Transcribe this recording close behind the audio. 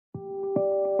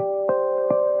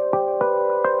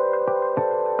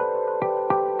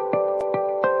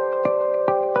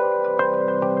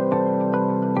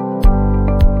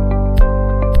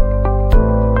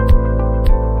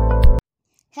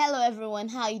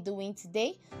how are you doing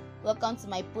today? Welcome to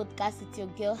my podcast with your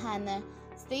girl Hannah.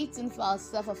 Stay tuned for our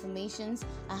self-affirmations.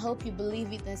 I hope you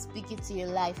believe it and speak it to your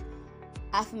life.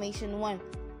 Affirmation 1.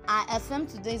 I affirm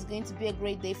today is going to be a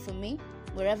great day for me.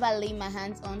 Wherever I lay my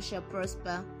hands on shall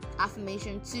prosper.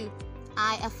 Affirmation 2.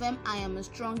 I affirm I am a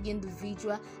strong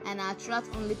individual and I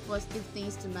attract only positive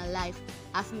things to my life.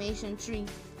 Affirmation 3.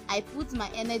 I put my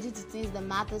energy to things that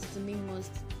matters to me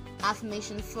most.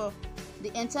 Affirmation 4.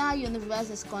 The entire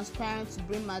universe is conspiring to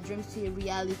bring my dreams to a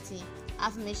reality.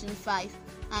 Affirmation 5.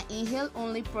 I inhale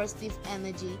only positive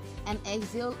energy and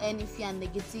exhale any fear and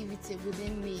negativity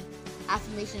within me.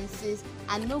 Affirmation 6.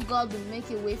 I know God will make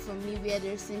a way for me where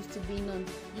there seems to be none.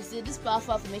 You see, this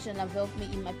powerful affirmation have helped me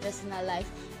in my personal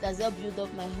life. It has helped build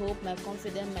up my hope, my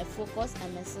confidence, my focus,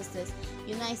 and my success.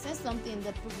 I said something in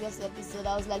the previous episode.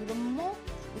 I was like, the more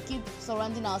we keep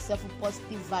surrounding ourselves with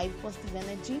positive vibe, positive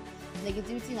energy,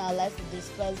 negativity in our life will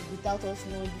disperse without us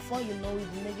knowing. Before you know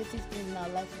it, the negative things in our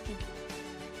life will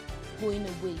keep going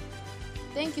away.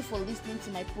 Thank you for listening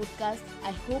to my podcast.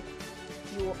 I hope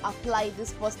you will apply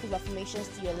these positive affirmations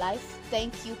to your life.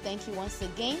 Thank you once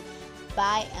again.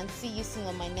 Bye and see you soon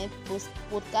on my next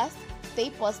podcast. Stay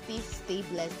positive, stay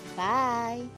blessed. Bye.